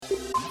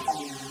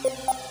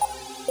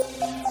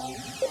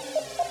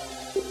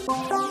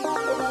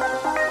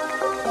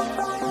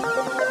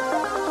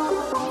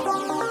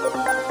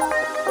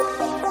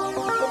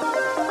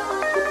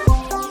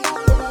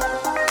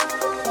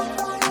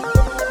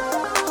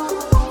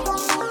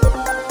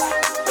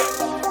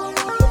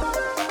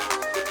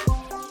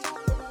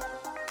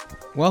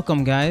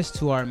Welcome, guys,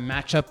 to our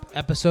matchup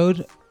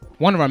episode.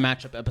 One of our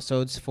matchup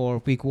episodes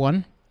for week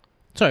 1.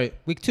 Sorry,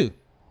 week 2.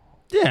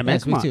 Yeah, man.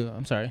 Yes, week 2.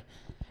 I'm sorry.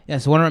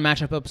 Yes, one of our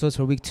matchup episodes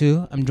for week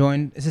 2. I'm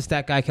joined. This is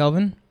that guy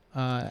Kelvin,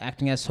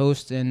 acting as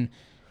host in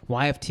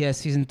YFTS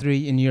season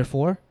 3 in year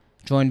 4.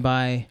 Joined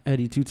by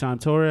Eddie Tutan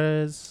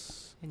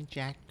Torres and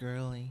Jack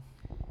Gurley.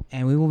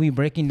 And we will be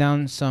breaking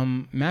down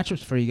some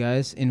matchups for you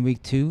guys in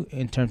week 2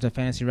 in terms of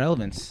fantasy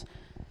relevance.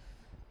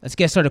 Let's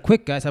get started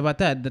quick, guys. How about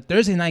that? The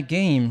Thursday night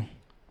game.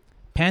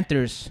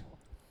 Panthers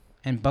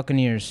and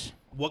Buccaneers.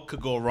 What could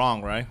go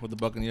wrong, right, with the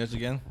Buccaneers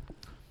again?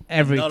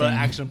 Everything. Another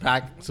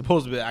action-packed,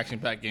 supposed to be an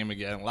action-packed game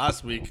again.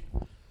 Last week's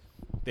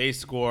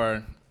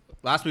score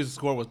was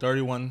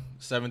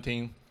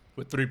 31-17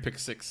 with 3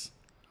 pick-6.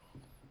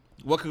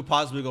 What could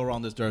possibly go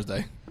wrong this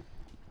Thursday?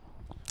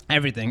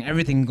 Everything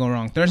can go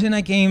wrong. Thursday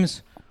night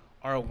games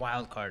are a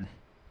wild card.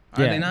 Are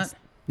they not?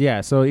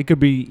 Yeah, so it could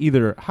be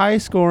either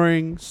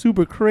high-scoring,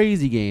 super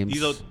crazy games.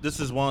 This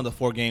is one of the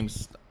 4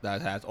 games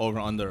that has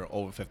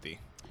over 50.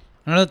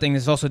 Another thing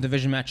is also a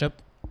division matchup.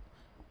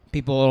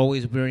 People are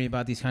always worried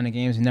about these kind of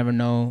games. You never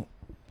know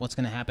what's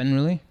going to happen,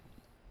 really.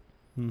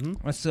 Mm-hmm.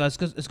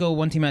 Let's go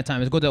one team at a time.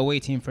 Let's go to the away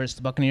team first,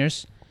 the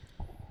Buccaneers.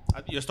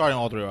 You're starting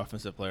all 3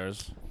 offensive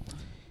players.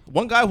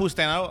 One guy who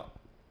stand out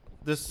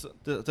this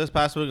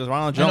past week is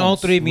Ronald Jones. And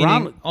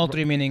all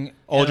three meaning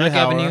O.J. Mike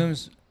Howard.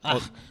 Evans,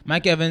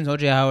 Mike Evans,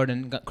 O.J. Howard,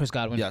 and Chris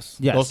Godwin. Yes.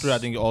 Yes. Those 3, I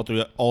think all three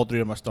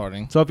of them are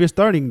starting. So if you're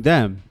starting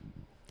them,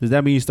 does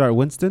that mean you start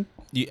Winston?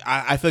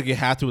 I feel like you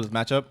have to with this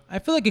matchup. I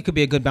feel like it could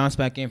be a good bounce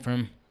back game for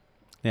him.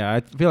 Yeah,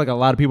 I feel like a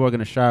lot of people are going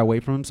to shy away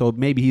from him, so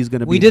maybe he's going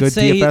to be We a good did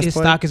say DFS his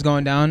play. stock is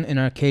going down in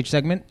our cage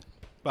segment.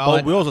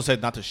 But we also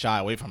said not to shy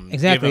away from him.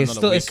 Exactly.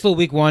 It's still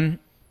week 1.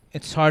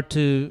 It's hard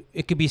to.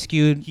 It could be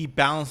skewed. He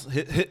balanced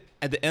hit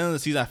at the end of the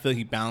season. I feel like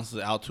he balances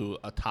out to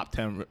a top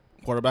 10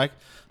 quarterback.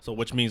 So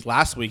which means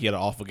last week he had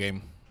an awful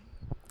game.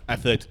 I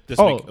feel like this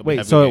week. Oh,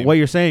 wait, so what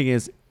you're saying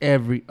is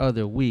every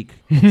other week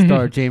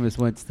start Jameis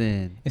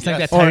Winston. It's like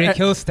Yes. that Tyreek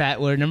Hill stat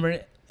where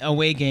remember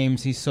away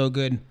games he's so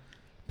good,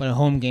 but at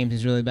home games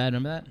he's really bad.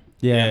 Remember that?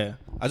 Yeah.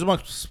 I just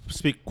want to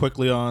speak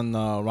quickly on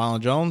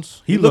Ronald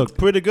Jones. He looked looked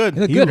pretty good. He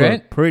looked He good, looked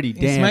right? pretty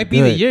damn This might be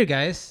good. the year,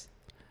 guys.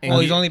 And Well,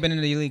 he's only been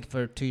in the league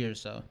for 2 years,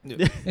 so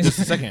this is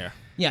the second year.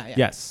 yeah.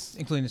 Yes.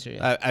 Including this year.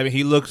 Yeah. I mean,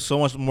 he looked so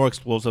much more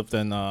explosive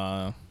than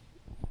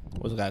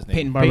what's the guy's name?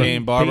 Peyton Barber.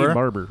 Peyton Barber. Peyton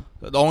Barber.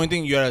 The only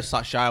thing you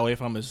gotta shy away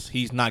from is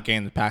he's not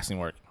getting the passing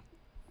work.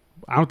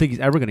 I don't think he's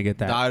ever going to get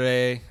that.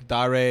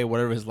 Dare,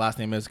 whatever his last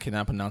name is,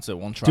 cannot pronounce it.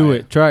 Won't try. Do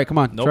it. Try it. Come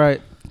on. Nope. Try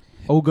it.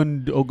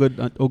 Ogun.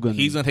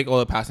 He's gonna take all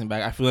the passing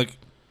back. I feel like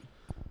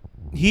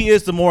he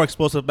is the more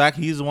explosive back.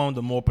 He's the one with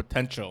the more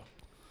potential.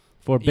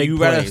 for big You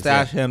plays. rather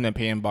stash him than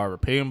Peyton Barber.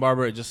 Peyton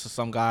Barber is just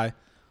some guy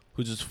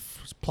who just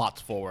plots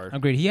forward.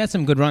 Agreed. He had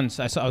some good runs.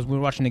 We were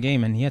watching the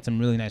game and he had some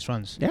really nice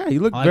runs. Yeah, he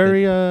looked I like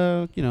very.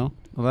 A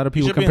lot of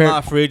He people should be in a compared.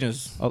 lot of free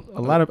agents. A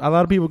lot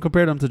of people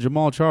compared him to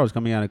Jamal Charles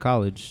coming out of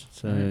college.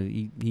 So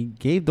he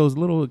gave those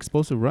little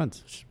explosive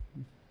runs.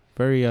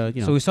 Very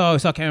So we saw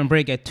Cameron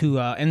Brake get 2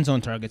 end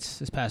zone targets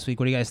this past week.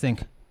 What do you guys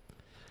think?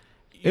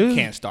 You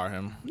can't start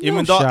him, No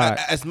even though shot.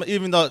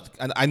 even though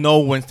I know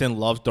Winston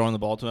loves throwing the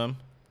ball to him.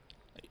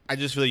 I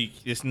just feel like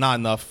it's not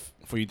enough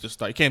for you to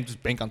start. You can't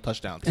just bank on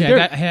touchdowns.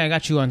 Yeah, I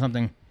got you on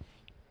something.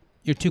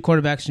 Your 2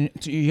 quarterbacks.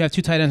 You have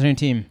 2 tight ends on your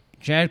team.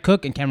 Jared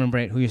Cook and Cameron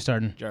Brate. Who you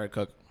starting? Jared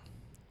Cook.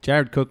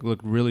 Jared Cook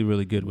looked really,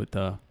 really good with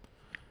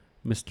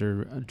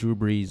Mr. Drew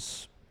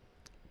Brees.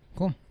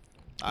 Cool.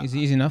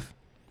 Easy enough.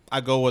 I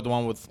go with the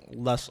one with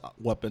less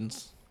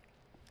weapons.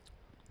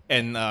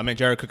 And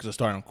Jared Cook is a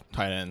starting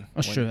tight end.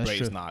 That's when true. That's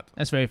Brady's true. not.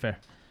 That's very fair.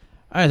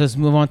 All right, let's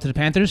move on to the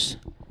Panthers.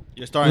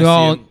 You're starting.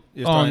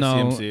 You're starting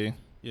CMC.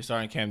 You're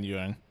starting Cam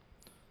Newton.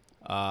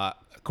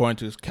 According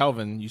to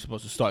Kelvin, you're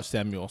supposed to start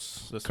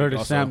Samuels. This week Curtis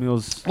also.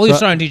 Samuels. Well, you're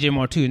starting DJ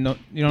Moore too. No,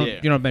 you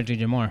don't bench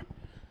DJ Moore.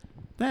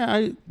 Yeah, I I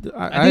think it's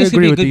gonna agree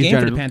be a with good these game for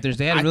the generally. Panthers.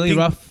 They had a I really think-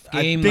 rough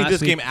game I think last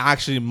this week. game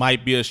actually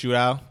might be a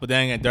shootout, but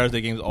then again,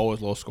 Thursday games are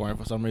always low scoring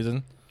for some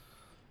reason.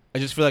 I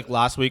just feel like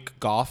last week,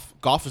 Goff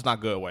is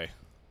not good away.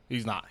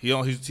 He's not.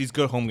 He's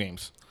good home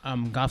games.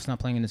 Goff's not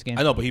playing in this game.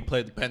 I know, but he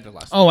played the Panthers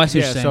last. Oh, I see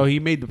what Yeah, you're saying. so he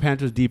made the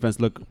Panthers defense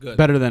look Good.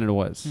 better than it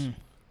was.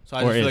 So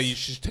I Or just feel is. like you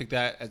should take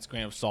that as a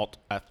grain of salt.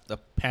 The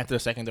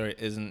Panthers secondary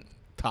isn't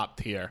top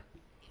tier.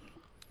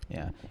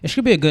 Yeah, it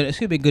should be a good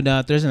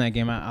Thursday night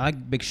game. I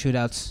like big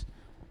shootouts.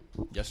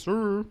 Yes,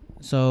 sir.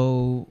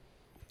 So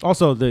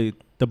Also, the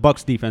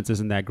Bucks defense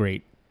isn't that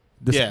great,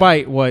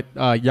 despite what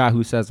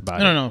Yahoo says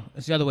about it. no,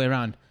 it's the other way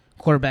around.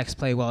 Quarterbacks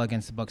play well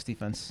against the Bucks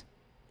defense.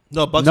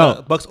 No, Bucks.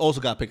 No. Bucks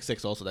also got pick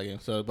 6 also that game,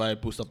 so it might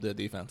boost up their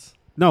defense.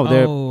 No, I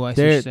see what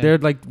you're they're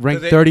like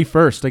ranked 'Cause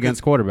 31st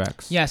against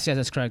quarterbacks. Yes,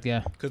 that's correct.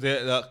 Yeah, Because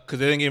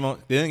they didn't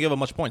give them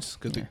much points.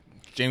 Because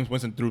James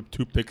Winston threw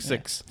 2 pick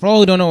six. For all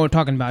who don't know what we're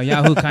talking about,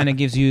 Yahoo kind of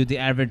gives you the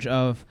average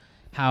of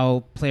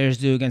how players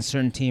do against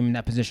certain team in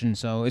that position.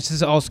 So it's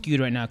just all skewed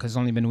right now because it's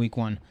only been week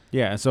 1.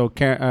 Yeah, so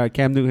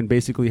Cam Newton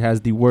basically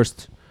has the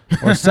worst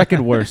or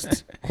second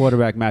worst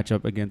quarterback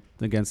matchup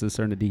against a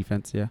certain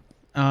defense. Yeah.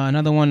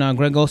 Another one,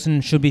 Greg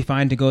Olsen should be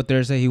fine to go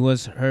Thursday. He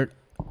was hurt,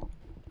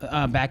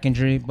 back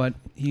injury, but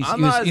I'm he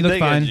not as looked big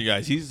fine. as you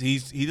guys.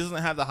 He doesn't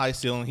have the high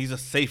ceiling. He's a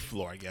safe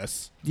floor, I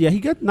guess. Yeah, he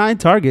got 9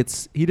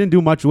 targets. He didn't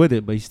do much with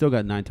it, but he still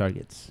got 9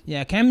 targets.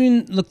 Yeah, Cam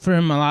Newton looked for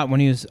him a lot when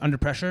he was under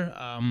pressure.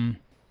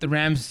 The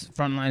Rams'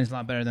 front line is a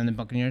lot better than the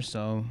Buccaneers,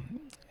 so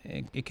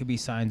it could be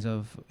signs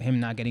of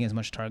him not getting as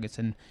much targets.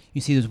 And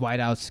you see those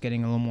wideouts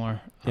getting a little more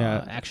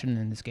action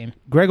in this game.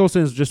 Greg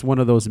Olsen is just one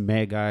of those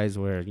meh guys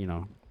where,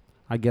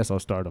 I guess I'll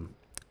start him.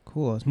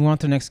 Cool. Let's move on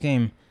to the next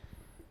game.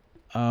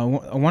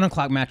 1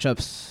 o'clock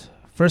matchups.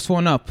 First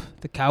one up,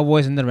 the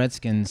Cowboys and the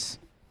Redskins.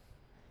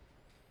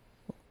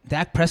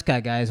 Dak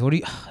Prescott, guys. We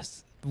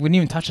didn't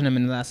even touch on him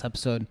in the last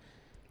episode.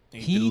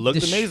 He looked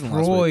amazing last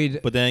destroyed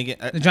week. But then again,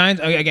 the Giants.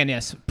 Again,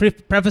 yes.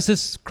 Preface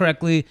this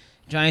correctly.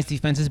 Giants'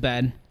 defense is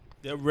bad.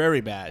 they're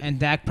very bad. And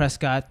Dak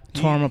Prescott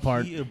tore him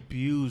apart. He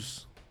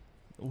abused.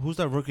 Who's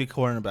that rookie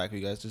cornerback you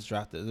guys just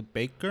drafted? Is it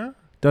Baker?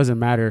 Doesn't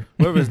matter.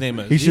 Whatever his name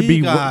is. He should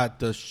be got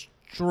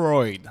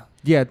destroyed.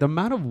 Yeah, the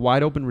amount of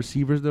wide open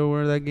receivers there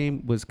were in that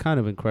game was kind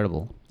of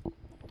incredible.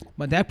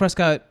 But Dak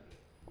Prescott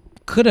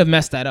could have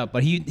messed that up,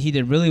 but he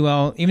did really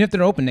well. Even if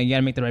they're open, then you got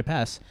to make the right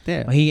pass.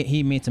 Yeah. But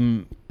he made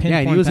some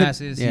pinpoint he was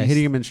passes.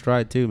 hitting him in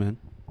stride too, man.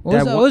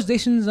 What was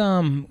Jason's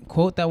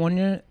quote that one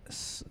year?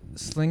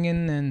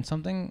 Slinging and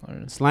something?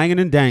 Or Slanging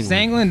and dangling.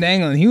 Slangling and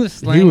dangling. He was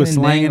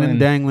slanging and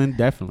dangling,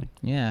 definitely.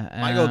 Yeah.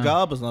 Michael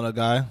Gallup is another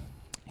guy.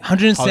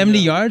 170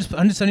 yards,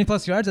 170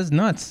 plus yards. That's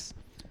nuts.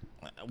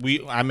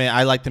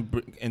 I liked him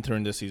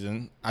entering this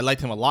season. I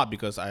liked him a lot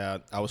because I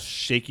was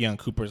shaky on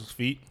Cooper's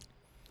feet.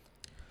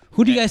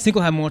 Who do you guys think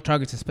will have more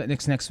targets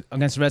next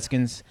against the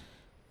Redskins?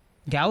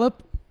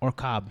 Gallup or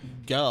Cobb?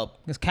 Gallup.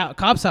 Because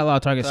Cobb's had a lot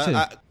of targets too.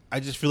 I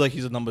just feel like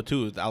he's a number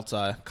 2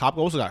 outside. Cobb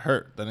also got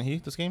hurt, didn't he,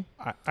 this game?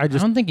 I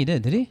don't think he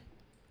did he?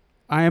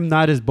 I am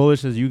not as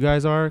bullish as you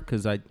guys are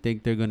because I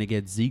think they're going to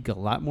get Zeke a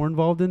lot more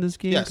involved in this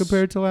game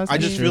compared to last game. I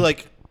just feel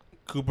like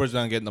Cooper's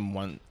going to get number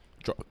 1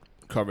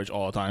 coverage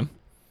all the time.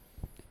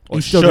 Or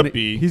He's should gonna,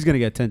 be. He's going to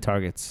get 10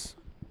 targets,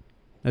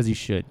 as he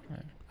should. Right.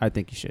 I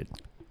think he should.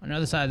 On the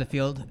other side of the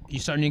field, you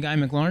starting your guy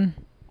McLaurin?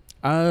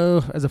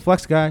 As a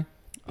flex guy.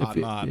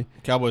 Not.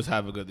 Cowboys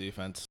have a good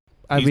defense.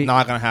 I He's mean,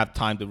 not going to have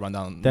time to run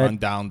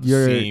down the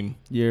seam.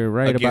 You're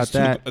right about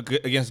that.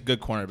 Against good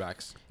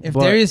cornerbacks. If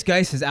Darius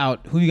Geis is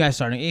out, who you guys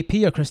starting?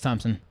 AP or Chris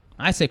Thompson?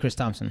 I say Chris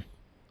Thompson.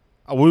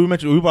 We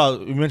mentioned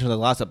the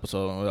last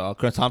episode.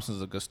 Chris Thompson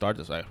is a good start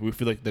this way. We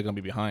feel like they're going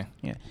to be behind.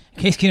 Yeah.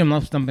 Case Keenum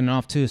loves dumping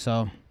off too,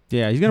 so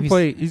Yeah, he's gonna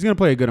play. He's gonna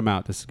play a good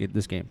amount this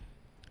game.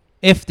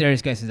 if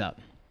Darius Geis is out.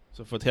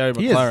 So for Terry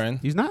McLaurin,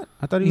 He's not.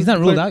 I thought He's not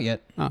ruled out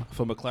yet.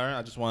 For McLaurin,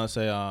 I just want to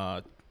say,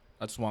 I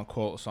just want to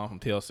quote a song from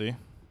TLC.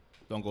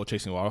 Don't go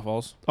chasing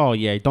waterfalls. Oh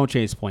yeah, don't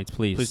chase points,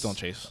 please. Please don't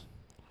chase.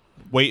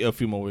 Wait a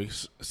few more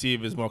weeks. See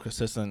if it's more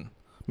consistent.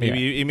 Maybe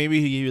he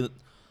give you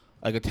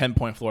like a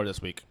 10-point floor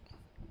this week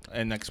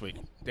and next week.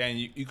 Then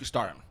you could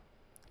start him.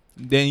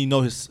 Then you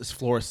know his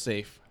floor is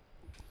safe.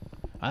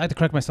 I like to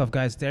correct myself,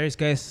 guys. Darius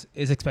Geis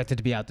is expected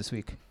to be out this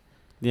week.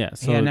 Yeah,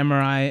 so he had an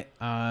MRI,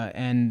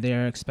 and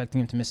they're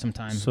expecting him to miss some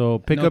time. So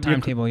pick no up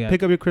timetable yet.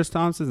 Pick up your Chris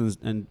Thompsons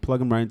and plug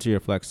them right into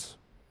your flex.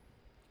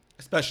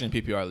 Especially in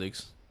PPR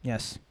leagues.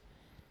 Yes.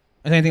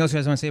 Is there anything else you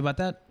guys want to say about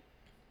that?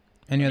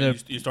 Any other?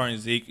 You're starting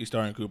Zeke. You're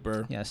starting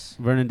Cooper. Yes.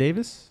 Vernon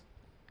Davis.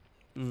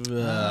 He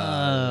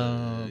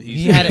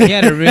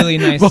had a really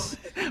nice.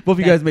 Both of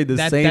you guys made the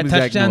same that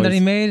exact touchdown noise. that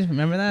he made.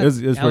 Remember that? It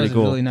was that pretty was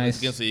cool. really nice.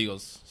 Against the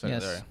Eagles.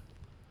 Secondary.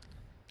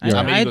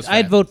 Yes.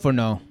 I'd vote for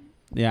no.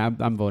 Yeah,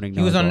 I'm voting.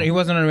 He wasn't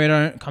on the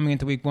radar coming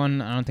into week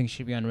 1. I don't think he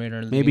should be on the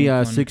radar. Maybe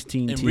a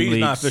 16 And team Reed's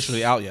leagues. not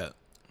officially out yet.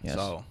 Yes.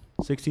 So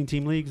 16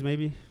 team leagues,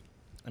 maybe.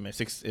 I mean,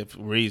 if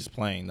Reed's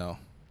playing though.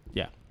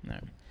 Yeah. All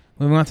right.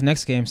 Moving on to the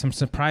next game. Some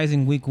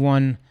surprising week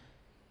 1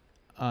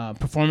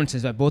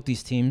 performances by both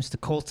these teams, the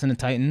Colts and the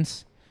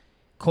Titans.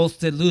 Colts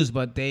did lose,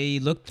 but they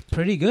looked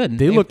pretty good.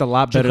 They looked a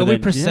lot better. Jacoby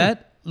Brissett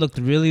looked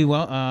really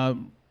well,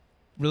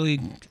 really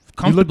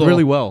comfortable. He looked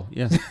really well.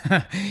 Yes.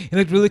 He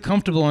looked really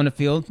comfortable on the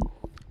field.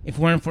 If it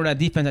weren't for that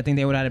defense, I think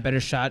they would have had a better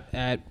shot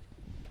at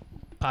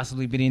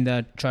possibly beating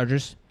the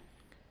Chargers.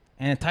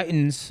 And the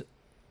Titans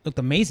looked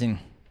amazing.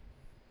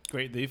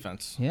 Great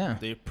defense. Yeah.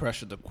 They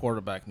pressured the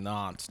quarterback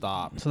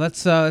nonstop. So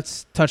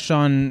let's touch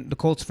on the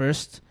Colts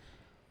first.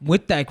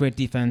 With that great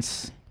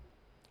defense,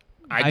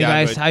 how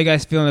you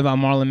guys feeling about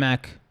Marlon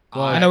Mack?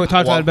 I know we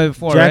talked about it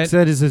before, Jack right?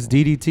 said it's his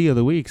DDT of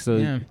the week. So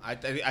Yeah.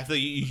 I feel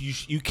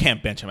you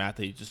can't bench him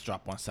after you just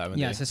drop 170.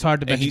 Yes, it's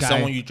hard to bench And he's a guy.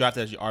 someone you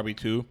drafted as your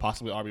RB2,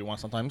 possibly RB1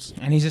 sometimes.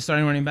 And he's just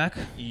starting running back?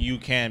 You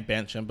can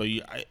bench him, but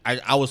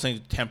I was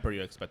saying temper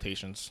your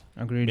expectations.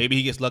 Agreed. Maybe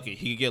he gets lucky.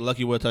 He could get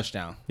lucky with a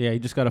touchdown. yeah, you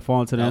just got to fall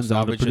into the That'll end zone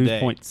to salvage your produce day.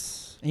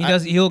 points.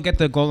 He'll get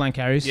the goal line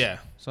carries. Yeah.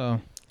 So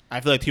I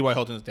feel like T.Y.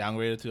 Hilton is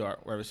downgraded to our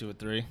wide receiver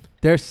 3.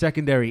 Their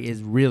secondary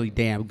is really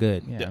damn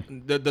good. Yeah.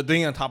 The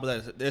thing on top of that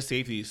is their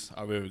safeties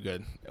are very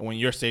good. And when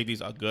your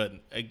safeties are good,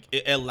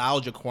 it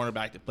allows your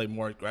cornerback to play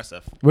more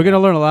aggressive. We're gonna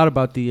learn a lot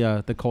about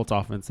the Colts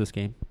offense this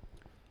game.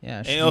 Yeah.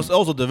 And it was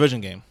also a division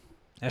game.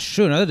 That's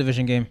true. Another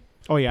division game.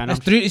 Oh yeah, That's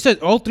three. You said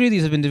all 3 of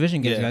these have been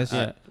division games, Yeah. guys.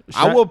 Yeah.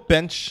 I will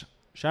bench.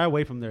 shy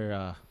away from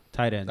their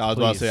tight ends. I was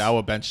about to please. say I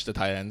will bench the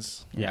tight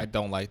ends. Yeah. I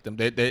don't like them.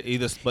 They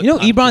either split. You know,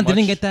 time too Ebron didn't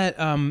much. get that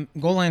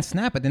goal line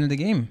snap at the end of the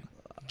game.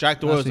 Jack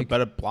Doyle last is a week.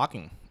 better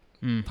blocking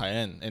Mm. tight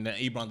end, and then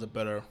Ebron's a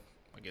better,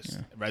 I guess,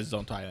 red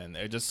zone tight end.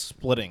 They're just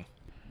splitting.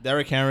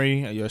 Derrick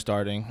Henry, you're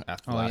starting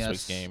after last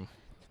week's game.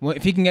 Well,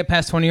 if he can get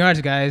past 20 yards,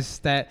 guys, he's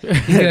gonna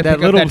pick up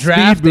little that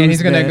draft speed and he's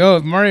boost, gonna man. go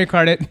Mario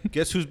Kart it.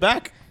 Guess who's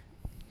back?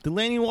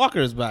 Delaney Walker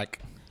is back.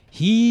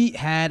 He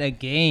had a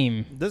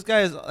game. This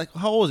guy is like,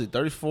 how old is he?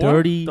 34?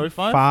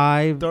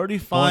 35,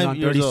 35 going on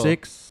years old.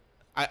 36.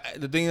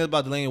 The thing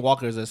about Delaney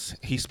Walker is this: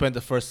 he spent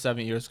the first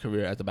 7 years of his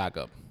career as a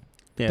backup.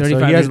 Yeah, 35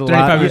 so he has a lot.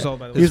 35 years old,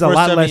 by the way. He's a First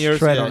lot 7 less years,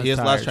 tread yeah, on he his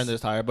has less tires. tread on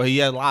his tire, but he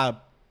had a lot of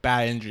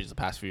bad injuries the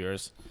past few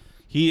years.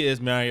 He is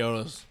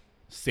Mariota's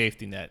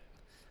safety net.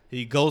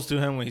 He goes to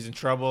him when he's in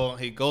trouble.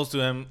 He goes to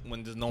him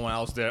when there's no one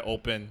else there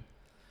open.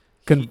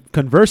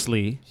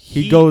 Conversely,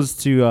 he goes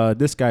to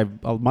this guy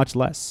much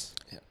less.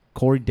 Yeah.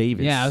 Corey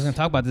Davis. Yeah, I was gonna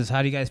talk about this.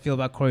 How do you guys feel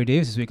about Corey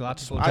Davis this week? A lot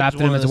of people I drafted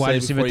just him as a wanted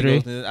wide to say receiver before he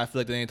 3. goes, I feel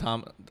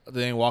like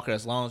Delaney Walker,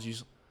 as long as he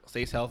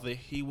stays healthy,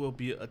 he will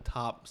be a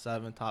top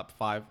 7, top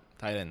 5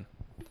 tight end.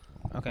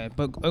 Okay,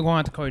 but going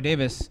on to Corey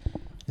Davis,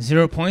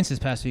 0 points this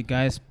past week,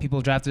 guys.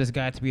 People drafted this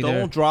guy to be Don't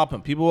there. drop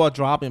him. People are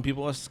dropping.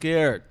 People are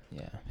scared.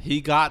 Yeah.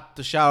 He got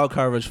the shadow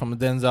coverage from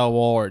Denzel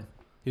Ward.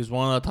 He's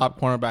one of the top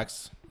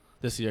cornerbacks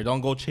this year.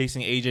 Don't go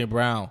chasing A.J.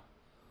 Brown.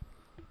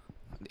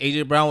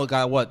 A.J. Brown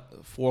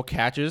got, 4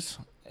 catches?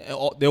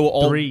 They were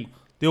all 3.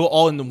 They were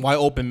all in the wide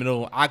open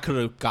middle. I could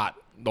have got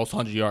those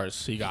 100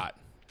 yards he got.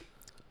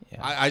 Yeah.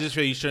 I just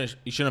feel you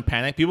shouldn't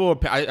panic. People were.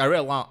 I read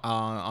a lot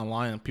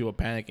online and people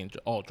panicking.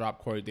 Oh, drop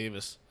Corey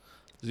Davis,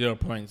 0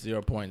 points,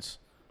 0 points.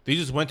 They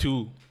just went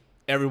to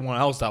everyone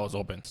else that was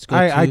open. Let's go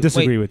I to-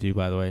 disagree wait. with you,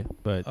 by the way.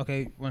 But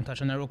Okay, want to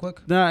touch on that real quick?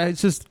 no,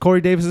 it's just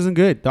Corey Davis isn't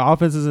good. The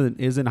offense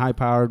isn't high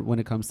powered when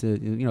it comes to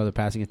the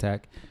passing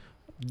attack.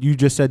 You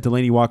just said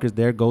Delaney Walker's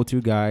their go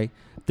to guy.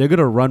 They're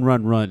gonna run,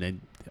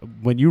 and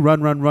when you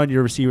run,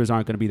 your receivers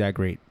aren't gonna be that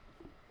great.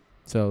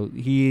 So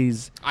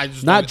he's I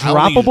just not don't-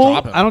 I don't think you should droppable.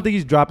 drop him. I don't think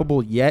he's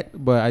droppable yet,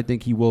 but I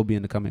think he will be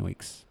in the coming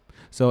weeks.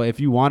 So if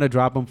you want to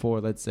drop him for,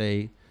 let's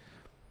say,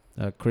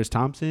 Chris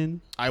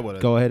Thompson, I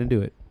would. go ahead and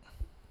do it.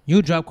 You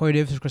would drop Corey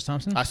Davis or Chris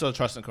Thompson? I still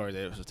trust in Corey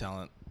Davis'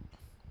 talent.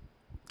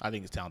 I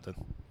think he's talented.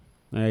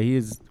 He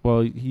is.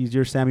 Well, he's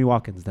your Sammy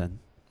Watkins then.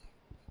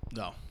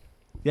 No,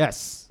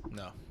 Yes.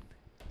 no.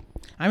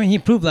 I mean, he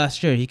proved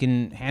last year he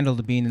can handle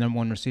being the number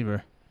 1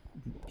 receiver.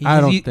 I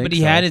don't think But he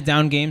so. had his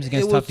down games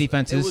against tough It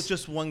defenses. was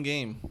just one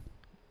game.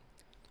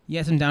 He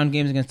had some down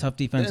games against tough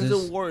defenses.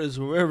 Denzel Ward is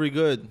very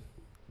good.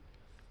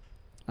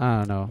 I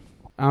don't know.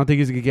 I don't think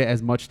he's gonna get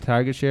as much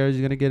target share as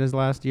he's gonna get as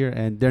last year,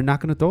 and they're not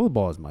gonna throw the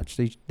ball as much.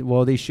 They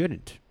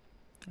shouldn't.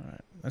 All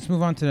right, let's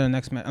move on to the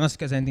next match. Unless you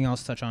guys have anything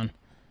else to touch on.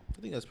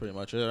 I think that's pretty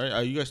much it. Right?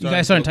 Are you guys You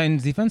guys starting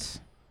Titans defense?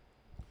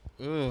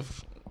 Ugh,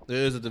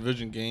 there is a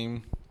division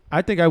game.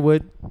 I think I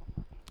would.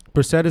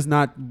 Brissett is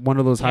not one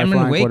of those high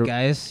Cameron flying Wake,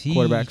 guys. He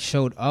quarterbacks.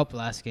 showed up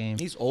last game.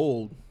 He's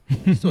old.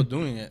 He's still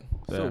doing it.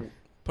 Yeah. Still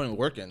putting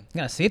work in. He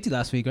got a safety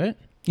last week, right?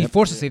 He Yep.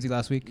 forced a safety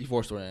last week. He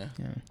forced it.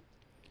 Yeah.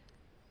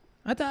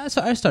 I thought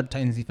I started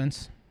Titans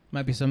defense.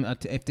 Might be some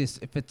if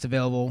it's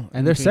available. in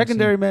And their free agency.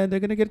 secondary, man, they're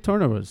gonna get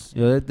turnovers.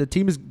 The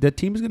team is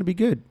gonna be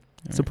good.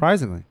 All right.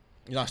 Surprisingly.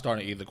 You're not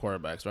starting either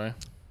quarterbacks, right?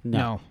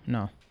 No.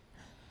 All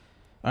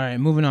right,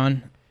 moving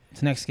on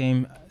to next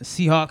game.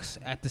 Seahawks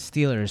at the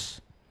Steelers.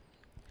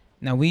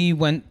 Now we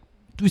talked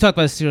about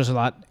the Steelers a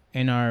lot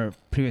in our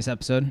previous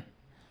episode,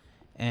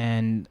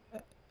 and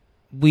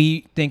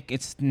we think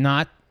it's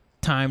not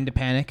time to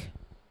panic.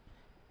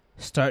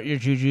 Start your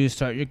Juju,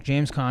 start your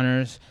James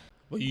Connors.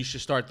 But you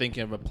should start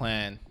thinking of a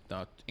plan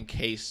in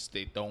case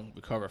they don't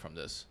recover from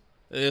this.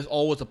 There's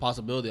always a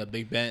possibility that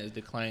Big Ben is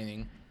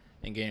declining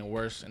and getting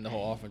worse, and the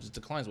whole offense just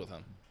declines with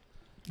him.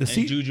 And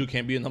Juju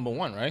can't be a number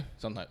 1, right?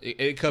 Sometimes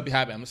it could be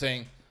happening. I'm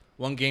saying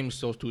one game is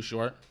still too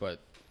short, but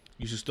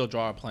you should still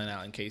draw a plan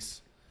out in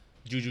case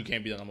Juju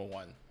can't be the number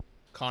 1,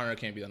 Connor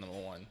can't be the number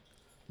 1,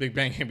 Big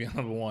Ben can't be the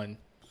number 1.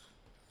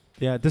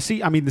 Yeah, the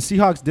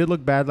Seahawks did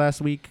look bad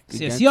last week.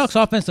 See, against-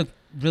 Seahawks offense looked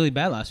really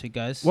bad last week,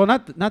 guys. Well,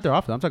 not their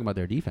offense. I'm talking about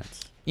their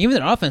defense. Even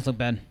their offense looked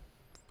bad.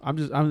 I'm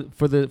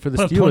for the Put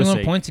Steelers' 21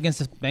 sake. points against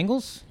the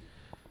Bengals.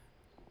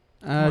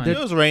 Come on. It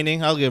was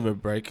raining. I'll give it a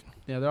break.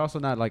 Yeah, they're also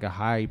not like a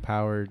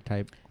high-powered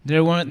type.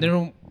 They're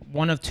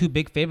one of 2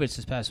 big favorites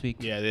this past week.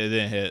 Yeah, they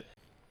didn't hit.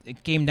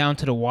 It came down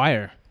to the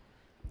wire.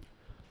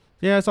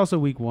 Yeah, it's also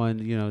week 1.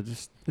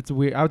 It's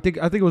weird. I think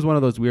it was one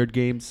of those weird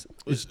games.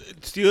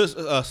 Steelers,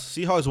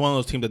 Seahawks is one of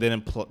those teams that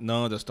didn't.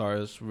 None of the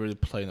stars really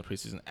play in the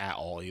preseason at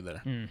all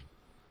either.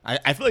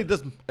 I feel like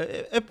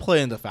it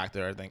played into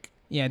factor. I think.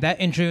 Yeah,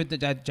 that injury,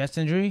 that Jets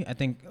injury, I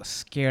think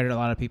scared a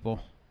lot of people.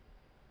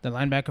 The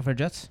linebacker for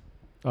Jets.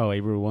 Oh,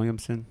 Avery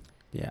Williamson.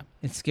 Yeah,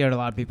 It scared a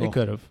lot of people. they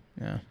could have.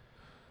 Yeah.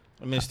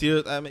 I mean,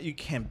 Steelers. I mean, you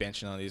can't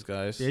bench none of these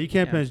guys. Yeah, you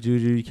can't Yeah. pinch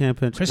Juju. You can't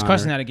pinch Chris Connor.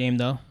 Carson had a game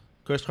though.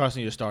 Chris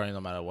Carson, you're starting no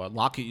matter what.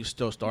 Lockett, you're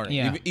still starting.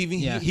 Yeah. Even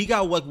Yeah. he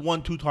got like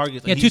 1-2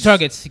 targets. Yeah, and 2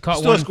 targets. He caught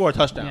Still one. scored a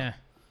touchdown. Yeah.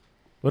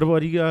 What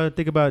about you?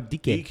 Think about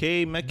DK.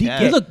 DK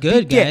Metcalf. He looked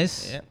good, DK.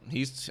 guys.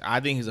 Yeah,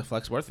 I think he's a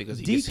flex worthy because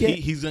DK.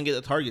 he's gonna get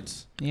the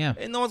targets. Yeah.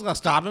 And no one's gonna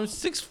stop him.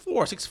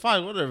 6'4",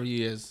 6'5", whatever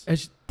he is.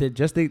 They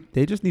just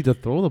need to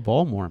throw the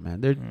ball more,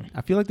 man.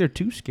 I feel like they're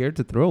too scared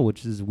to throw,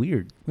 which is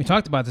weird. We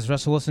talked about this.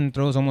 Russell Wilson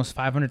throws almost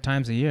 500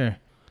 times a year.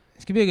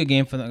 This could be a good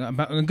game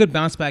a good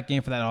bounce back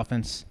game for that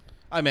offense.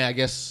 I mean, I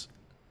guess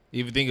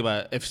if you think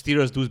about it, if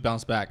Steelers do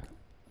bounce back,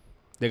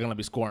 they're gonna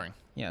be scoring.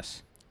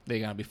 Yes. They're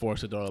gonna be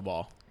forced to throw the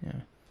ball. Yeah.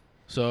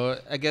 So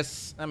I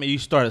guess you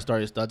start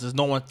your studs. There's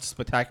no one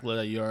spectacular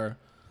that you're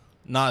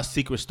not a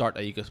secret start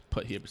that you could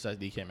put here besides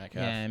DK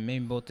Metcalf. Yeah, and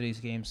maybe both of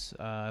these games,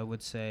 I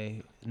would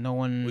say no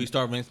one. Will you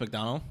start Vince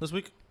McDonald this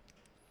week?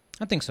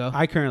 I think so.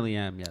 I currently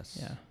am, yes.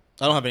 Yeah.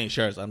 I don't have any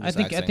shares. I'm just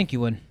I think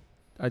you would.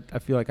 I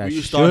feel like I Will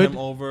you should. start him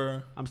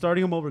over I'm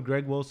starting him over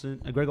Greg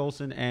Olson,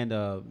 and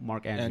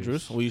Mark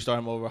Andrews. Will you start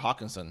him over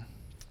Hawkinson?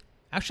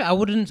 Actually, I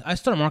wouldn't. I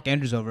start Mark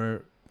Andrews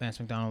over Vance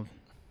McDonald.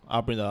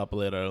 I'll bring that up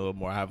later a little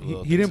more. I have a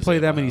little He things didn't to play say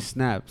that about many him.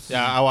 snaps.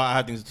 Yeah, I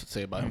have things to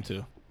say about him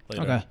too.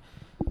 Later. Okay.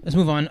 Let's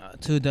move on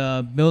to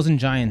the Bills and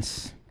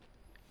Giants.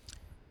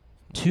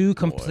 Two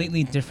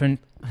completely different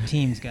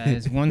teams,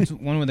 guys. One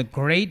with a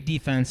great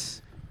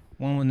defense,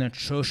 one with an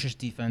atrocious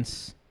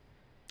defense.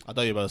 I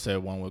thought you were about to say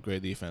one with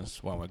great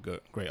defense, one with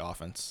great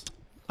offense.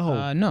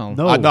 Oh No.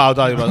 no! I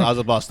was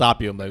about to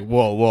stop you. I'm like,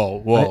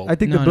 whoa. I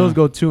think No, the Bills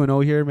no. go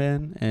 2-0 here,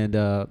 man. And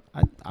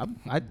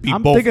Beat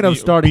I'm both thinking of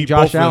starting beat Josh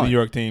both of the Allen. New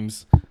York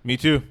teams. Me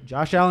too.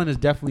 Josh Allen is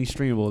definitely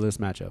streamable this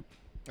matchup.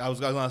 I was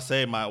gonna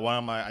say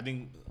I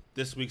think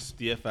this week's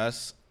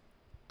DFS,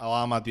 a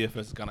lot of my DFS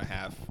is gonna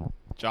have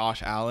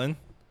Josh Allen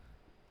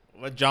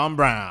with John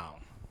Brown.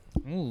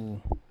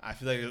 Ooh. I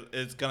feel like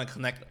it's gonna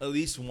connect at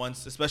least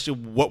once, especially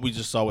what we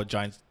just saw with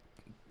Giants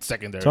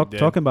secondary.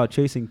 Talking about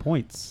chasing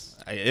points.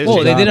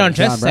 Oh, they did on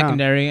John Jets Brown.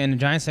 secondary, and the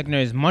Giants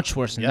secondary is much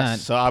worse than that.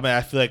 So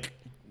I feel like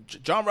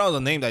John Brown is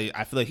a name that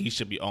I feel like he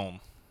should be owned.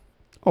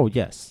 Oh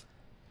yes,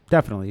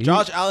 definitely.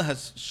 Josh Allen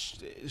has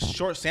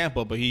short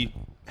sample, but he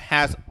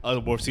has a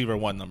receiver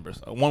one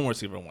numbers, one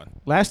receiver one.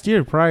 Last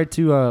year, prior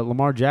to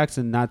Lamar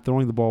Jackson not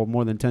throwing the ball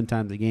more than 10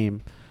 times a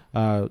game,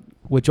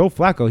 with Joe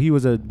Flacco, he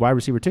was a wide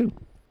receiver too.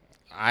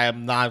 I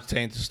am not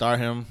saying to start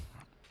him,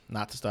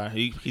 not to start.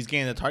 He's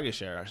getting the target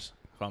shares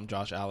from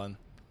Josh Allen,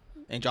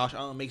 and Josh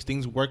Allen makes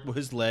things work with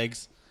his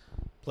legs.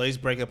 Plays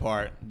break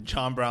apart.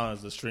 John Brown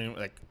is the stream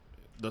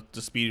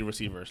the speedy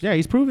receivers. Yeah,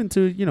 he's proven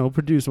to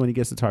produce when he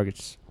gets the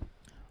targets.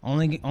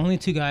 Only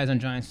two guys on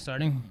Giants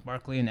starting: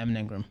 Barkley and Evan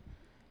Ingram.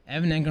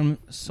 Evan Ingram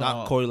saw.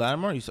 Not Corey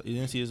Latimer. You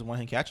didn't see his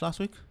one-hand catch last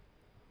week?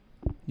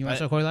 You want to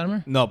start Corey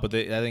Latimer? No, but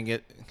I didn't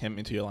get him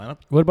into your lineup.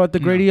 What about the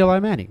great Eli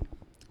Manning?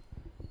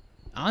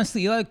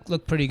 Honestly, Eli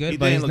looked pretty good, He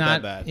but didn't he's look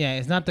not. that bad. Yeah,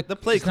 it's not the The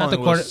it's not calling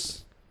the quarter.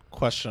 was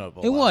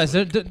questionable. It last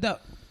was. week.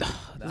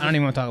 I don't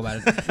even want to talk about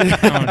it. I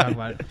don't want to talk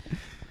about it.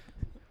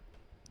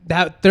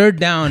 That third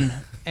down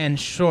and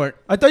short.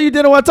 I thought you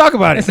didn't want to talk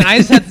about it. Listen, I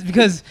just had to,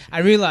 because I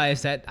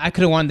realized that I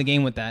could have won the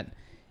game with that.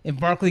 If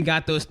Barkley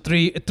got those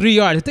three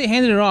yards, if they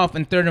handed it off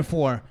in 3rd and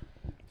 4,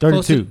 Third and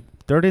close to- two.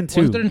 Third and was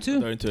two. it 3rd and 2?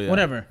 3rd and 2, yeah.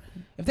 Whatever.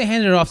 If they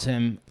handed it off to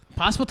him,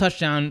 possible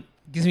touchdown,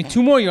 gives me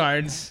 2 more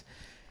yards.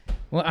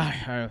 Well, all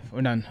right,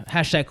 we're done.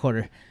 Hashtag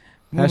quarter.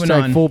 Moving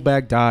Hashtag on.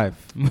 fullback dive.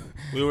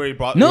 We already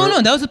brought.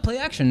 No, that was a play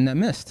action that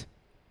missed.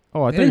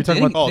 Oh, I They thought you were didn't-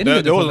 talking they about. Oh, They didn't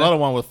do there the was fullback. another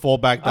one with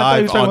fullback I thought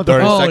you were dive talking on about the-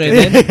 30 Oh,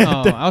 seconds. they did?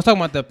 Oh, I was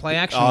talking about the play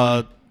action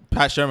one.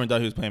 Pat Sherman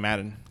thought he was playing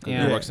Madden. 'Cause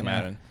Yeah. He works in Yeah.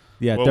 Madden.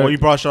 Yeah, Well, third- we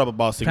brushed up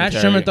about Pat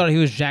Singletary. Sherman thought he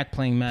was Jack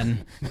playing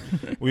Madden.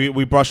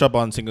 we brushed up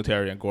on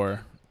Singletary and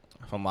Gore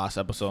from last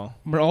episode.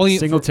 But all you,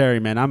 Singletary,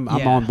 man. I'm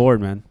Yeah. on board,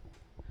 man.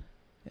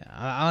 Yeah,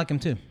 I like him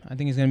too. I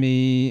think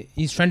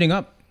he's trending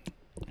up.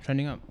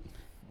 Trending up.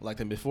 Liked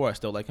him before. I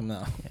still like him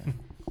now.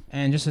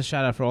 And just a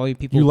shout out for all you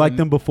people. You who liked play-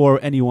 them before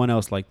anyone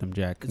else liked them,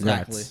 Jack.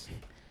 Congrats. Exactly.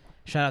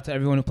 Shout out to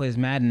everyone who plays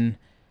Madden.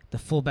 The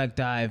fullback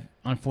dive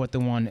on 4th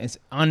and 1 is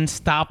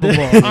unstoppable.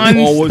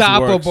 Always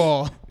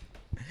Unstoppable.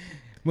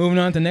 Moving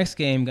on to the next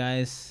game,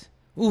 guys.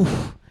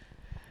 Oof.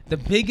 The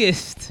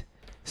biggest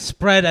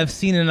spread I've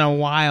seen in a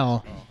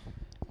while.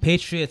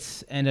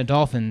 Patriots and the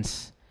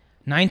Dolphins.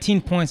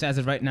 19 points as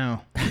of right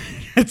now.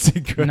 It's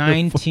incredible.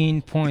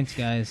 19 points,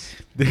 guys.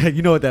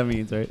 You know what that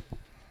means, right?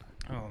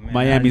 Oh man.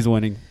 Miami's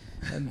winning.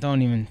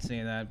 Don't even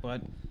say that,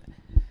 but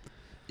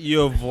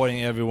You're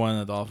avoiding everyone in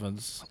the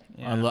Dolphins.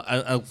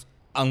 yeah.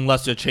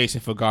 Unless you're chasing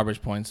for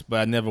garbage points,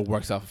 but it never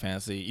works out for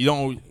fantasy. You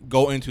don't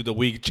go into the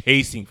week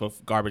chasing for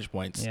garbage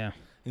points. Yeah.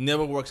 It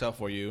never works out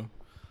for you.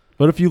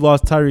 What if you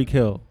lost Tyreek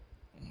Hill?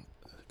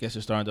 Guess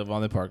you're starting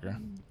Devontae Parker.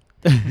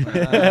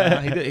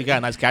 He got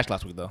a nice catch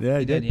last week, though. Yeah,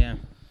 He did, yeah.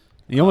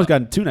 He almost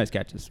got 2 nice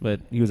catches, but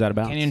he was out of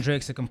bounds. Kenyon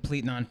Drake's a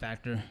complete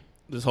non-factor.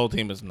 This whole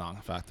team is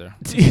non-factor.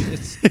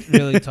 It's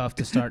really tough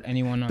to start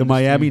anyone on The this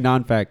Miami team.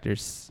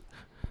 non-factors.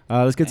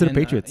 Let's get to the And,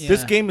 Patriots. yeah.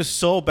 This game is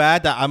so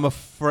bad that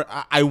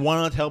I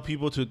want to tell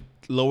people to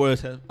lower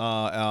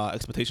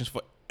expectations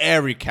for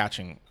every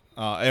catching,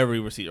 every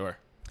receiver.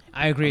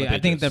 I agree. on the I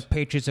think the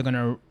Patriots. Patriots are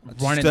gonna run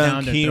it Just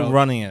down their keep throat.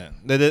 running it.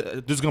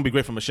 This is gonna be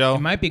great for Michelle.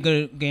 It might be a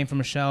good game for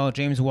Michelle,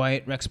 James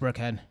White, Rex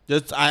Burkhead.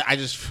 I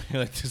just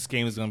feel like this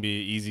game is gonna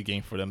be an easy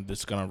game for them.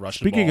 Just gonna rush.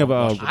 Speaking the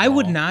ball, of, rush the I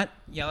would ball. not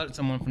yell at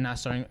someone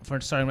for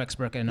starting Rex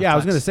Burkhead. In a Yeah, I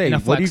was flex- gonna say, in a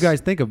what do you flex.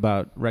 guys think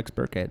about Rex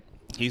Burkhead?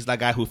 He's that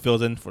guy who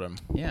fills in for them.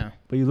 Yeah,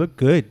 But you look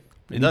good.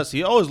 He does.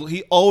 He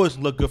always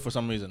look good for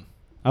some reason.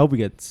 I hope he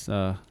gets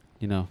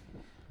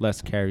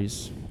less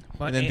carries.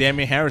 but And then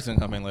Damian Harrison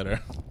coming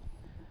later.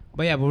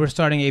 but we're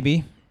starting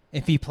AB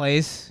if he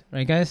plays,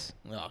 right, guys?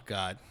 Oh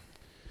God,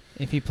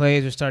 If he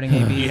plays, we're starting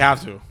AB. you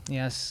have to.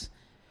 Yes,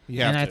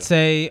 You have and to. I'd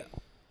say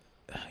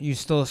you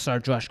still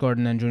start Josh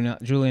Gordon and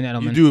Julian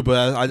Edelman. You do,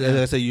 but as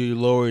I say, you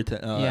lower it.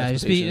 Yeah,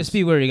 just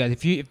be wary, guys.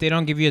 If they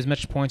don't give you as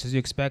much points as you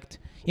expect,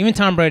 even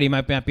Tom Brady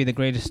might not be the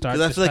greatest start.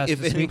 Because I this feel like past if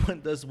this week.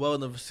 anyone does well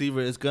in the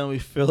receiver, it's gonna be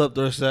Philip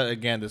Dorsett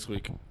again this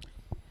week.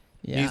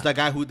 Yeah, He's that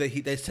guy who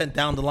they sent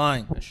down the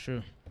line. that's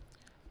true.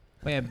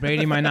 But yeah,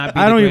 Brady might not be.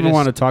 I the don't even greatest-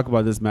 want to talk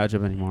about this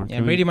matchup anymore. Yeah,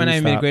 Can we- Brady might can we not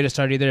even be the stop? greatest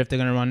start either if they're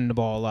gonna run the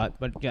ball a lot.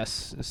 But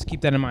yes, just keep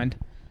that in mind.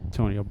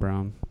 Antonio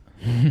Brown.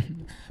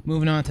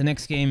 Moving on to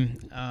next game,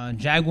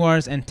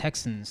 Jaguars and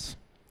Texans.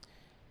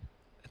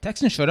 The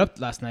Texans showed up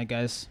last night,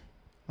 guys.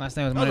 Last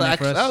night was Monday night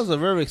for us. That was a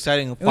very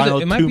exciting It was final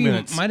it might 2 be,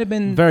 minutes. might have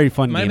been, Very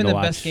fun might game have been to the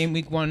watch. best game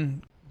week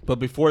one. But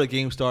before the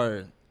game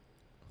started,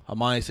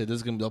 Amani said this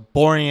is gonna be a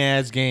boring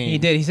ass game. He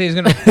did. He said he was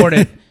gonna record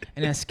it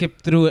and then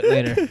skip through it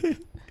later.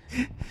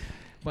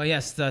 But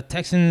yes, the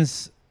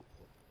Texans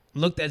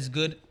looked as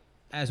good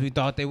as we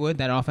thought they would.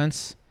 That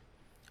offense.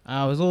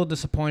 I was a little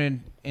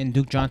disappointed in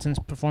Duke Johnson's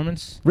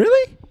performance.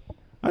 Really?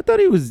 I thought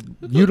he was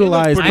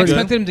utilized. pretty I good.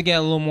 expected him to get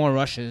a little more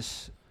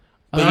rushes.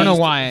 But I don't know he's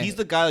the- why. He's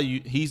the guy.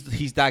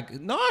 He's that.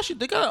 No, actually,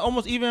 they got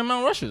almost even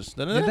amount of rushes.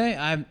 Didn't Did they? they?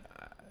 I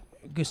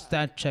good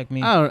stat check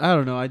me. I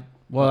don't know.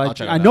 I'll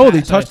check it I out. know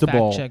they Sorry, touched the fact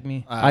ball. Check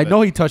me. I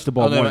know he touched the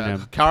ball more than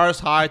him. Karis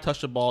High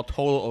touched the ball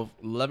total of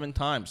 11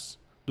 times.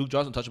 Duke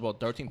Johnson touched the ball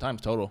 13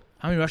 times total.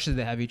 How many rushes did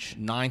they have each?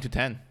 9 to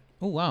 10.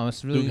 Oh wow,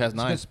 it's really Duke has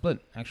it's a 9. good split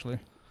actually.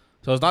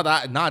 So it's not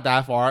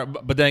that far.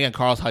 But then again,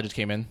 Carlos Hyde just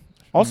came in.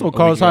 Also, a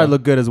Carlos week ago. Hyde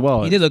looked good as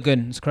well. He did look good.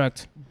 It's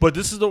correct. But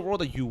this is the role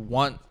that you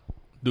want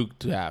Duke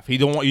to have. He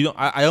don't want you. Don't.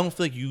 I don't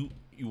feel like you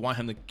want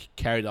him to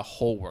carry the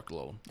whole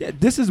workload. Yeah,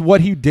 this is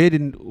what he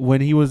did when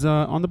he was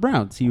on the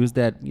Browns. He was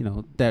that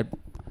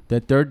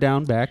third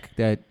down back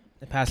that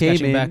The pass came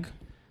catching in, back.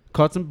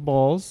 caught some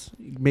balls,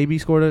 maybe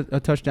scored a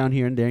touchdown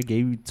here and there, and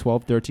gave you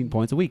 12, 13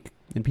 points a week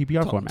in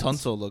PPR formats.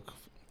 Tunsil look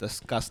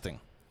disgusting.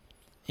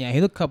 Yeah,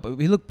 he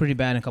looked pretty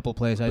bad in a couple of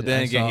plays. But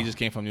then I again, saw. he just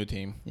came from a new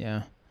team.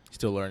 Yeah. He's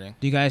still learning.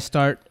 Do you guys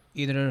start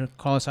either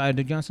Carlos Hyde or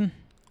Duke Johnson?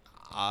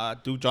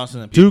 Duke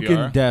Johnson and Duke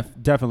PPR.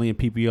 and definitely in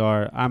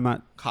PPR. I'm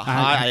not.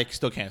 High, I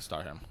still can't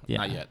start him. Yeah.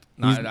 Not yet.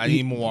 He's- I he-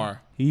 need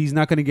more. He's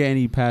not going to get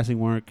any passing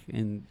work,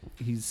 and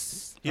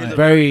he's He has a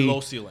very very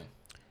low ceiling.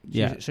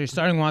 yeah. So you're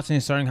starting Watson.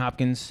 You're starting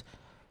Hopkins.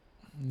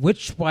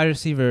 Which wide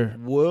receiver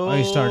Will are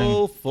you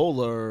starting?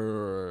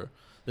 Fuller.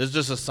 This is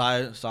just a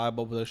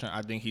sideball position.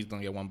 I think he's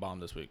gonna get one bomb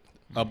this week.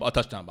 A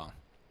touchdown bomb.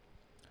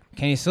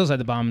 Kenny Stills had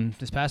the bomb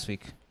this past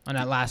week on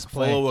that last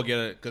play. Fuller will get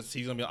it because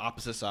he's gonna be on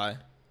opposite side.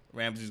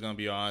 Ramsey's gonna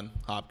be on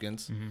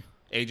Hopkins. Mhm.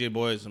 AJ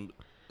Boy is a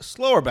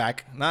slower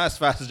back, not as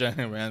fast as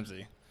Jalen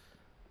Ramsey.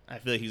 I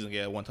feel like he's gonna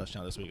get one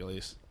touchdown this week at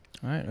least.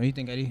 All right. What do you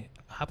think, Eddie?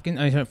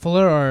 Hopkins,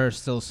 Fuller or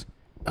Stills?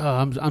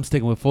 I'm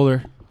sticking with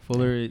Fuller.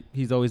 Fuller,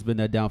 he's always been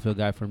that downfield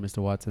guy for Mr.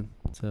 Watson.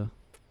 So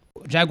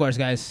Jaguars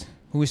guys.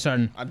 Who we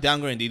starting? I'm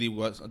downgrading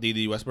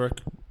DD Westbrook.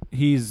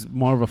 he's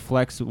more of a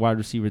flex wide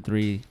receiver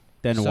 3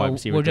 than a So wide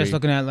receiver we're just 3.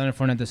 looking at Leonard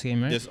Fournette this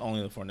game, right? This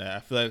only for that. I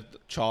feel like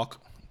Chalk,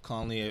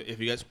 Conley. If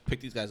you guys pick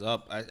these guys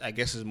up, I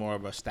guess it's more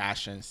of a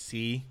stash and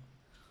see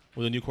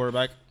with a new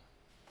quarterback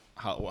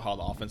how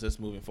the offense is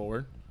moving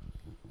forward.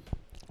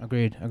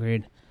 Agreed.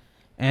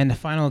 And the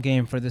final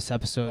game for this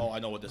episode: Oh, I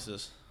know what this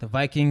is. the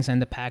Vikings and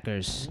the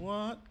Packers.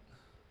 What?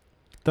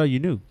 Thought you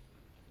knew.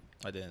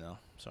 I didn't know.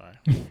 Sorry.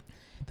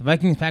 The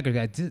Vikings Packers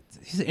guys.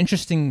 These are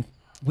interesting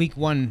week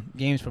one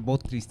games for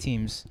both of these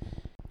teams.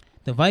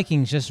 The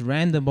Vikings just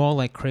ran the ball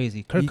like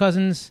crazy. Kirk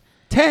Cousins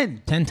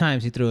 10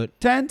 times he threw it.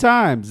 10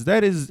 times.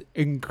 That is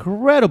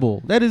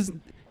incredible. That is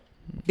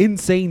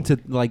insane to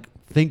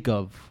think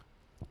of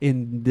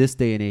in this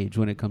day and age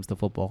when it comes to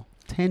football.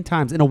 10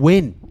 times in a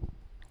win.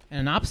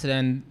 And on opposite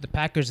end, the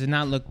Packers did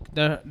not look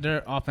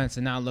their offense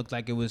did not look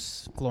like it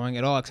was flowing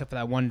at all, except for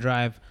that one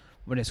drive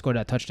where they scored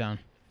that touchdown.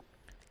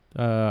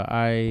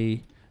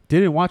 I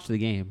didn't watch the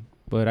game,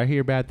 but I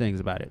hear bad things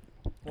about it.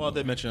 Well,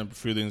 they mentioned a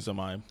few things of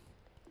mine.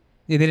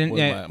 They didn't. With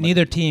Yeah, my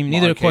neither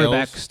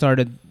quarterback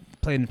RKOs.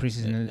 played in the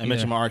preseason. I either.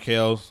 mentioned my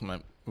RKOs. My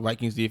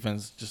Vikings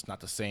defense just not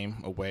the same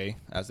away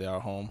as they are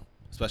home,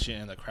 especially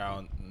in the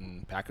crowd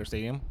in Packer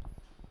Stadium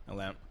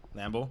and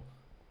Lambeau.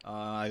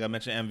 I got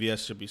mentioned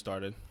MVS should be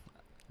started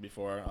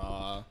before.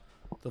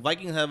 The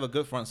Vikings have a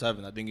good front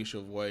seven. I think you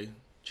should avoid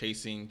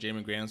chasing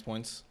Jamin Graham's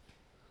points.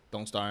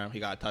 Don't start him. He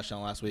got a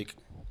touchdown last week.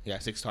 He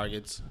got 6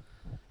 targets.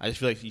 I just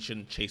feel like he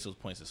shouldn't chase those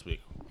points this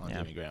week on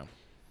Jimmy Graham.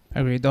 I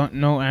agree.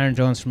 No Aaron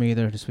Jones for me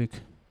either this week.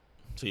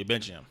 So you're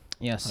benching him.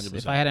 Yes. 100%.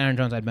 If I had Aaron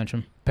Jones, I'd bench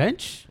him.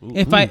 Bench? Ooh.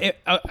 If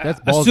That's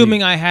ballsy.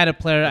 assuming I had a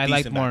player I like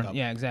decent more. backup.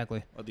 Yeah,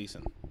 exactly. A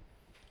decent.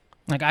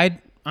 Like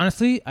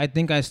honestly, I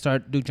think I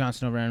start Duke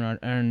Johnson over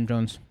Aaron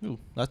Jones. Ooh,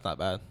 that's not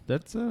bad.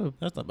 That's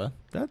not bad.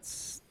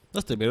 that's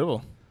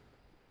Debatable.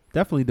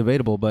 definitely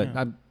debatable, but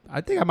Yeah.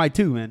 I think I might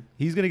too, man.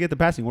 He's gonna get the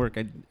passing work,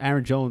 and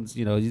Aaron Jones,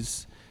 you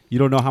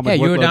don't know how much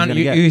Yeah, you were workload down. he's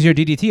You gonna get. use your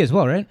DDT as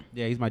well, right?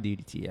 Yeah, he's my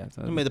DDT. Yeah,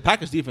 so I mean, the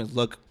Packers defense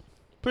looked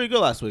pretty good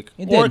last week.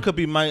 It Or did. it could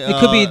be It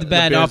could be the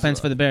bad Bears, offense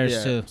for the Bears,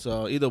 yeah. too.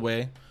 So either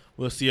way,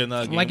 we'll see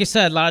another game. Like you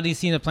said, a lot of these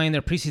teams are playing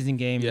their preseason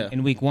game Yeah.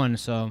 in week 1.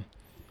 So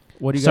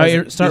what do you start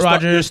guys? start You're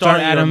Rogers, you're start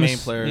starting your Adams. main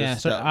players. Yeah,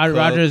 start Cook,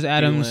 Rogers,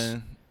 Adams.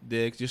 Thielen,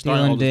 Diggs. You're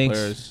starting all those Diggs.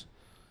 players.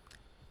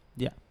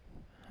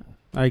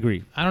 I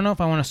agree. I don't know if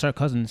I want to start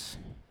Cousins.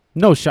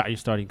 No shot. You're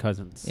starting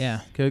Cousins.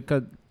 Yeah.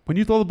 Cause when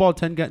you throw the ball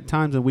 10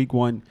 times in week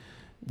 1,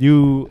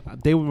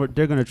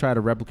 they're gonna try to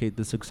replicate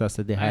the success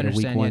that they I had in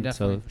week understand. Yeah, 1.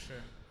 definitely. So For sure.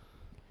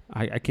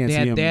 I can't see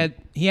him.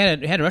 He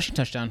had a rushing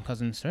touchdown,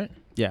 Cousins, right?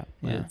 Yeah.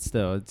 Yeah.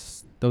 Still,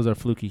 those are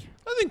fluky.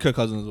 I think Kirk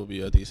Cousins will be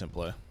a decent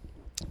play.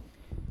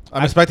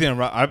 I'm expecting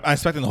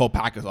the whole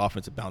Packers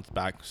offense to bounce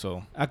back.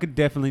 So I could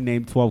definitely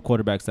name 12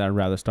 quarterbacks that I'd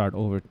rather start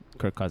over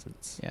Kirk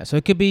Cousins. Yeah. So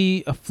it could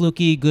be a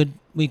fluky good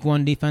week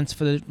 1 defense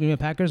for the Green Bay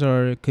Packers,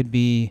 or it could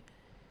be.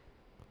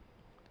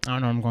 I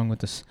don't know where I'm going with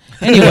this.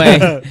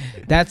 Anyway,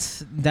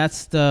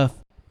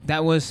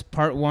 that was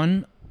part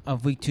 1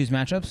 of week 2's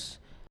matchups.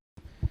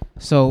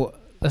 So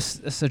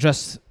let's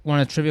address one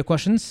of the trivia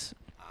questions.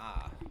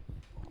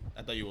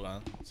 I thought you were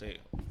gonna say it.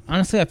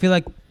 Honestly, I feel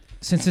like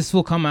since this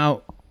will come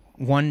out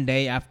one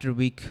day after the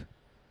week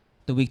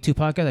 2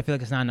 podcast, I feel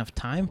like it's not enough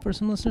time for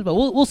some listeners, but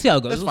we'll see how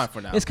it goes. That's fine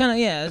for now. It's kind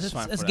of That's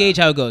fine let's for gauge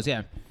now. how it goes.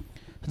 Yeah.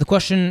 So the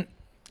question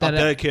Our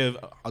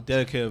that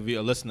dedicated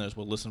listeners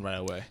will listen right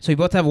away. so we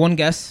both have one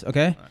guess,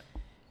 okay? All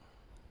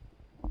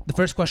right. The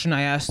first question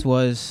I asked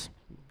was,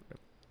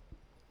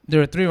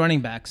 there are 3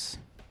 running backs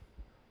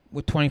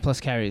with 20 plus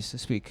carries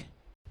this week.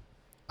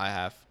 I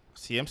have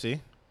CMC,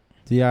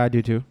 Yeah, I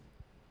do too.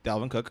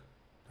 Dalvin Cook,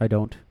 I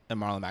don't. and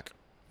Marlon Mack.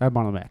 I have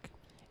Marlon Mack.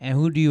 And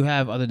who do you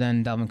have other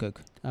than Dalvin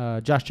Cook?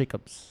 Josh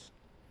Jacobs.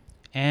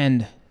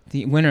 And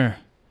the winner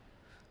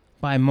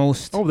by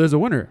most. Oh, there's a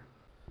winner.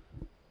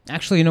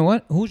 Actually, you know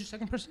what? Who's your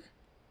second person?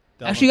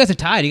 Dalvin. Actually, you guys are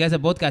tied. You guys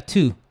have both got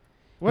 2.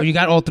 What? But you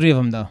got all 3 of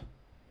them, though.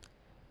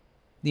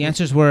 The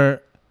answers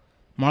were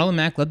Marlon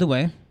Mack led the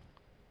way.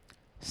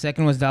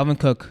 Second was Dalvin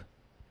Cook.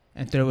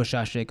 And third was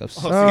Josh Jacobs.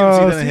 Oh,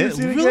 CMC didn't hit.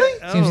 CMC Really?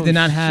 again? Seems he did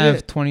not Oh, have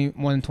shit.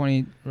 more than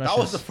 20 rushes. That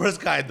was the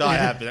first guy I thought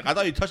happened. I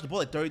thought you touched the ball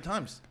like 30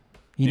 times.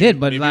 He did,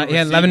 but maybe he had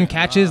receiving. 11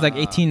 catches, like Ah.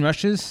 18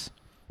 rushes.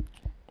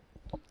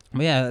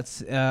 But yeah,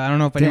 that's I don't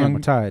know if Damn, anyone. we're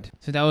tied.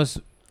 So that was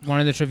one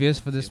of the trivias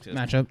for this Yes.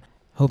 matchup.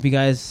 Hope you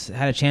guys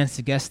had a chance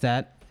to guess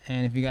that,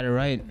 and if you got it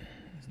right,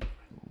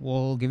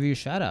 we'll give you a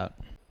shout out.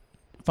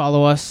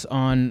 Follow us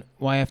on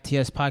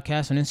YFTS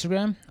Podcast on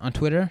Instagram, on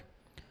Twitter.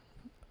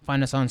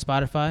 Find us on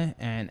Spotify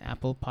and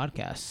Apple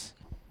Podcasts.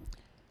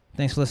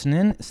 Thanks for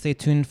listening. Stay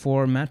tuned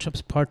for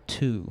Matchups Part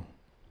 2.